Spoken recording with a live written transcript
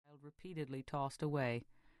repeatedly tossed away.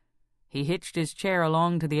 He hitched his chair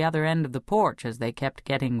along to the other end of the porch as they kept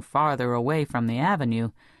getting farther away from the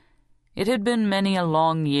avenue. It had been many a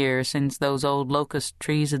long year since those old locust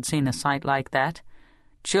trees had seen a sight like that.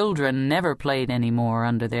 Children never played any more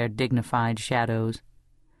under their dignified shadows.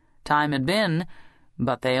 Time had been,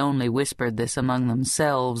 but they only whispered this among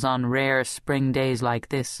themselves on rare spring days like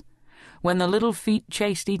this, when the little feet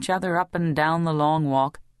chased each other up and down the long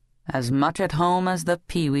walk, as much at home as the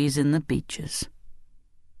peewees in the beeches.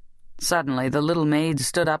 Suddenly the little maid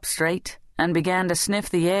stood up straight and began to sniff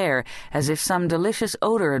the air as if some delicious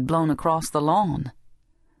odor had blown across the lawn.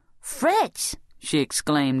 "Fritz!" she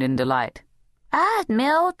exclaimed in delight. "I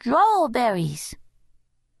smell strawberries."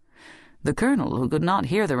 The colonel, who could not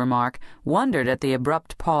hear the remark, wondered at the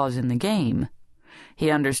abrupt pause in the game.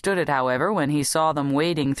 He understood it, however, when he saw them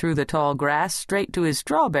wading through the tall grass straight to his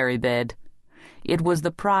strawberry bed. It was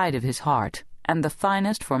the pride of his heart, and the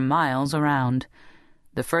finest for miles around.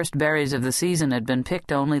 The first berries of the season had been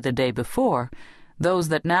picked only the day before. Those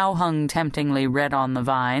that now hung temptingly red on the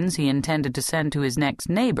vines he intended to send to his next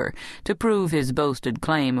neighbor to prove his boasted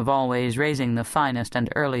claim of always raising the finest and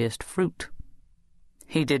earliest fruit.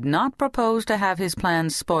 He did not propose to have his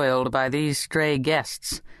plans spoiled by these stray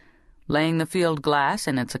guests. Laying the field glass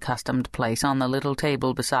in its accustomed place on the little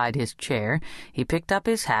table beside his chair, he picked up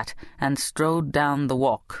his hat and strode down the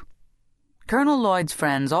walk. Colonel Lloyd's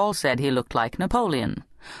friends all said he looked like Napoleon,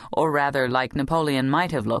 or rather like Napoleon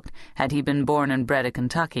might have looked had he been born and bred a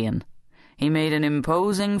Kentuckian. He made an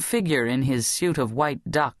imposing figure in his suit of white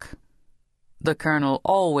duck. The colonel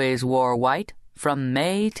always wore white from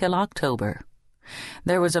May till October.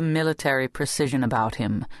 There was a military precision about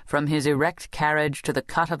him, from his erect carriage to the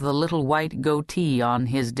cut of the little white goatee on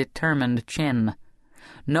his determined chin.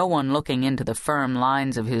 No one looking into the firm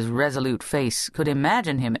lines of his resolute face could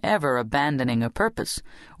imagine him ever abandoning a purpose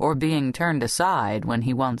or being turned aside when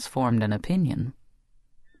he once formed an opinion.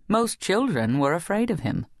 Most children were afraid of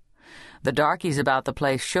him. The darkies about the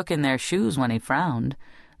place shook in their shoes when he frowned.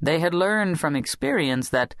 They had learned from experience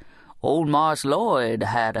that old Marse Lloyd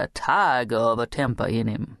had a tiger of a temper in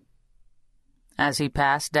him. As he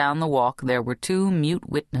passed down the walk, there were two mute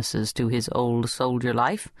witnesses to his old soldier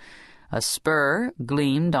life. A spur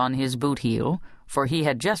gleamed on his boot heel, for he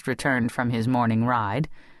had just returned from his morning ride,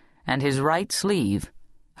 and his right sleeve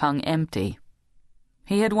hung empty.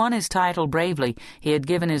 He had won his title bravely. He had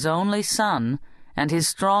given his only son and his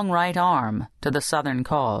strong right arm to the Southern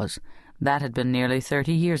cause. That had been nearly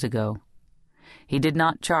 30 years ago. He did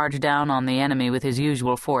not charge down on the enemy with his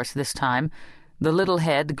usual force this time. The little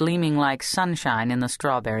head, gleaming like sunshine in the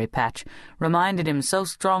strawberry patch, reminded him so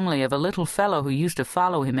strongly of a little fellow who used to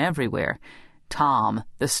follow him everywhere. Tom,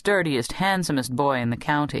 the sturdiest, handsomest boy in the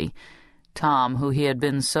county. Tom, who he had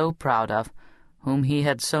been so proud of, whom he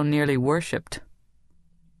had so nearly worshipped.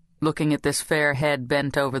 Looking at this fair head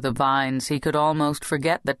bent over the vines, he could almost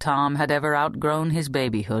forget that Tom had ever outgrown his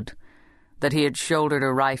babyhood, that he had shouldered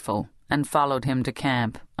a rifle and followed him to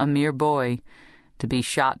camp, a mere boy, to be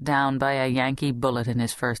shot down by a Yankee bullet in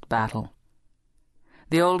his first battle.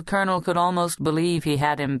 The old colonel could almost believe he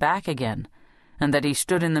had him back again, and that he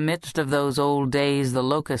stood in the midst of those old days the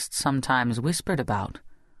locusts sometimes whispered about.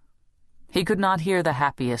 He could not hear the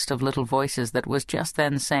happiest of little voices that was just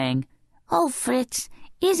then saying, "Oh, Fritz,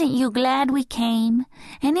 isn't you glad we came?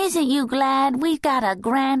 And isn't you glad we've got a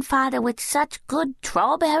grandfather with such good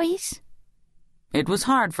strawberries?" It was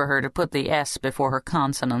hard for her to put the S before her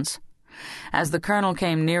consonants. As the colonel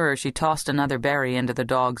came nearer, she tossed another berry into the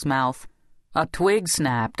dog's mouth. A twig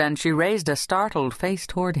snapped, and she raised a startled face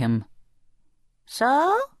toward him.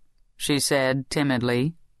 "So?" she said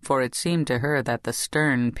timidly, for it seemed to her that the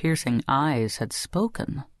stern, piercing eyes had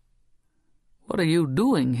spoken. "What are you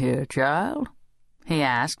doing here, child?" he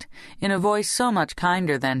asked, in a voice so much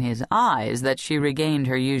kinder than his eyes that she regained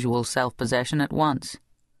her usual self-possession at once.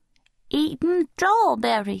 "Eating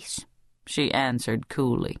strawberries," she answered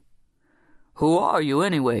coolly. "Who are you,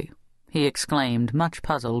 anyway?" he exclaimed, much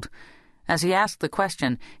puzzled. As he asked the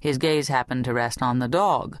question, his gaze happened to rest on the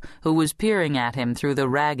dog, who was peering at him through the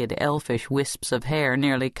ragged, elfish wisps of hair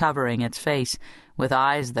nearly covering its face, with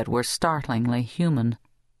eyes that were startlingly human.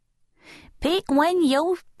 "Pick when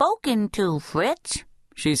you're spoken to, Fritz,"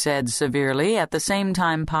 she said severely, at the same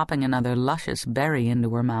time popping another luscious berry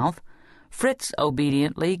into her mouth. Fritz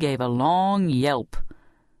obediently gave a long yelp.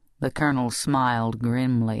 The colonel smiled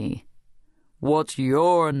grimly. "What's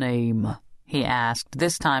your name?" he asked,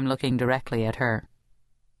 this time looking directly at her.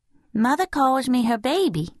 "Mother calls me her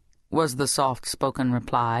baby," was the soft-spoken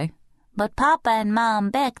reply. "But Papa and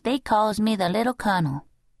Mom Beck, they calls me the little colonel."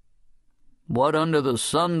 "What under the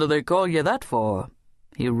sun do they call you that for?"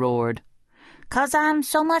 he roared. "'Cause I'm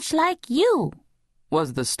so much like you,"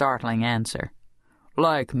 was the startling answer.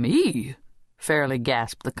 "Like me?" fairly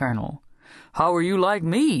gasped the Colonel. "How are you like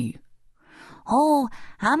me?" "Oh,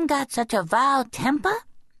 I'm got such a vile temper,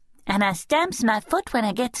 and I stamps my foot when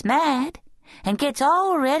I gets mad, and gets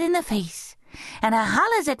all red in the face, and I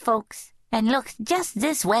hollers at folks, and looks just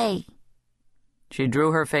this way." She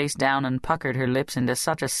drew her face down and puckered her lips into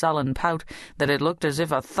such a sullen pout that it looked as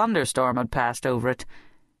if a thunderstorm had passed over it.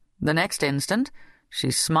 The next instant,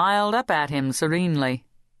 she smiled up at him serenely.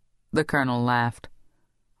 The Colonel laughed.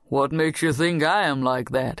 "What makes you think I am like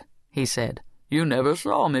that?" he said. "You never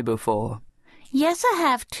saw me before." "Yes, I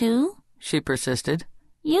have too," she persisted.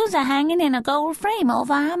 "You's a hanging in a gold frame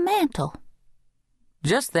over our mantel."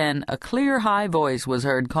 Just then a clear, high voice was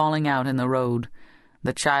heard calling out in the road.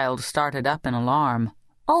 The child started up in alarm.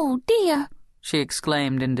 "Oh, dear," she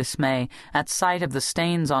exclaimed in dismay at sight of the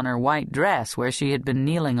stains on her white dress where she had been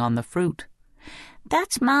kneeling on the fruit.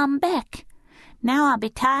 "That's Mom Beck. Now I'll be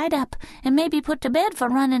tied up and maybe put to bed for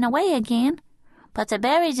running away again. But the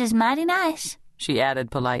berries is mighty nice," she added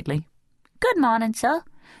politely. "Good morning, sir.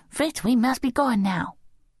 Fritz, we must be going now."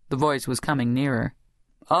 The voice was coming nearer.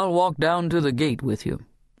 "I'll walk down to the gate with you,"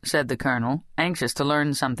 said the Colonel, anxious to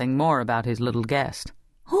learn something more about his little guest.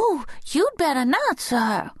 "Oh, you'd better not,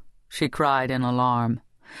 sir," she cried in alarm.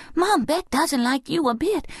 "Mom Beck doesn't like you a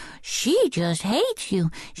bit. She just hates you.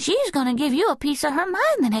 She's going to give you a piece of her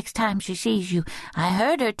mind the next time she sees you. I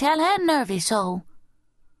heard her tell Aunt Nervy so."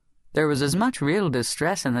 There was as much real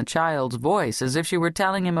distress in the child's voice as if she were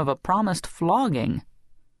telling him of a promised flogging.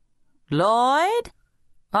 "Lloyd?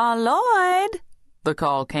 Lloyd!" the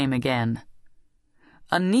call came again.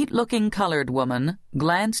 A neat-looking colored woman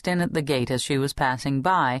glanced in at the gate as she was passing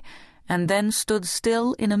by, and then stood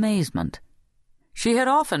still in amazement. She had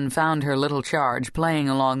often found her little charge playing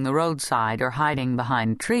along the roadside or hiding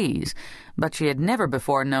behind trees, but she had never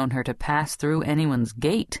before known her to pass through anyone's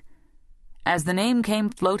gate. As the name came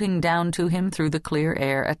floating down to him through the clear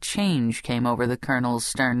air, a change came over the Colonel's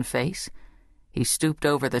stern face. He stooped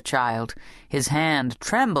over the child. His hand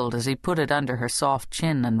trembled as he put it under her soft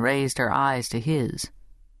chin and raised her eyes to his.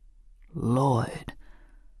 "Lloyd,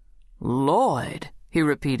 Lloyd," he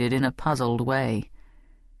repeated in a puzzled way.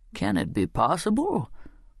 "Can it be possible?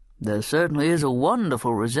 There certainly is a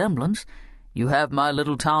wonderful resemblance. You have my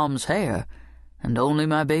little Tom's hair, and only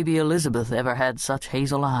my baby Elizabeth ever had such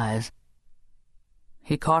hazel eyes."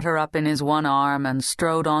 He caught her up in his one arm and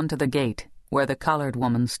strode on to the gate, where the colored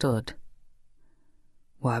woman stood.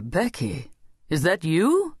 "Why, Becky, is that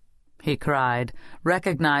you?" he cried,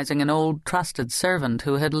 recognizing an old trusted servant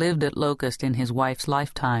who had lived at Locust in his wife's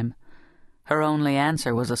lifetime. Her only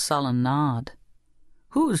answer was a sullen nod.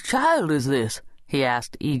 "Whose child is this?" he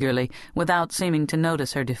asked eagerly, without seeming to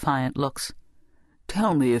notice her defiant looks.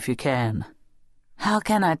 "Tell me if you can." "How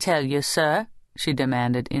can I tell you, sir?" she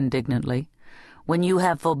demanded indignantly, "when you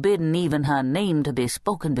have forbidden even her name to be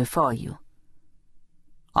spoken before you?"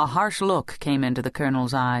 A harsh look came into the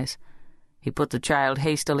Colonel's eyes. He put the child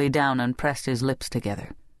hastily down and pressed his lips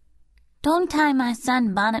together. "Don't tie my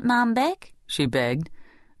sunbonnet, Mom Beck," she begged.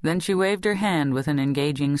 Then she waved her hand with an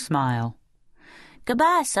engaging smile.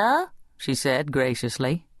 "Goodbye, sir," she said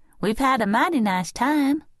graciously. "We've had a mighty nice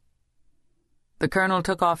time." The Colonel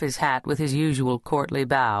took off his hat with his usual courtly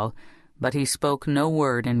bow, but he spoke no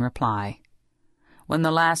word in reply. When the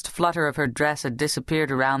last flutter of her dress had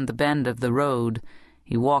disappeared around the bend of the road,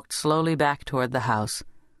 he walked slowly back toward the house.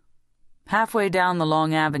 Halfway down the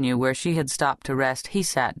long avenue where she had stopped to rest, he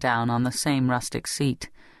sat down on the same rustic seat.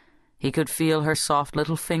 He could feel her soft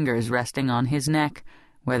little fingers resting on his neck,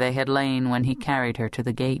 where they had lain when he carried her to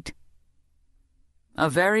the gate. A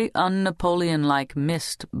very un-Napoleon-like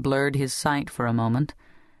mist blurred his sight for a moment.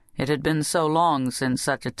 It had been so long since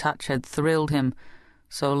such a touch had thrilled him,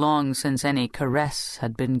 so long since any caress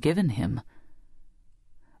had been given him.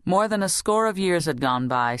 More than a score of years had gone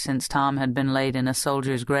by since Tom had been laid in a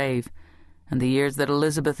soldier's grave, and the years that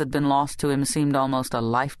Elizabeth had been lost to him seemed almost a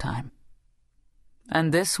lifetime.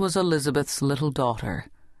 And this was Elizabeth's little daughter.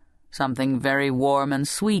 Something very warm and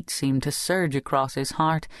sweet seemed to surge across his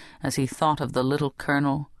heart as he thought of the little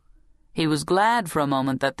Colonel. He was glad for a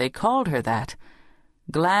moment that they called her that,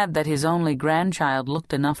 glad that his only grandchild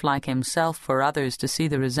looked enough like himself for others to see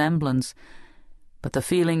the resemblance. But the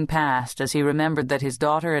feeling passed as he remembered that his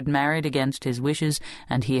daughter had married against his wishes,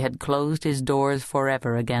 and he had closed his doors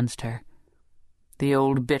forever against her. The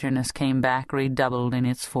old bitterness came back redoubled in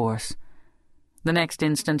its force. The next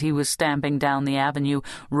instant he was stamping down the avenue,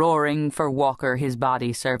 roaring for Walker, his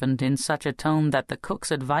body servant, in such a tone that the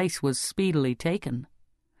cook's advice was speedily taken.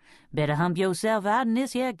 Better hump yourself out in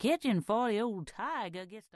this here kitchen 'fore the old tiger gets to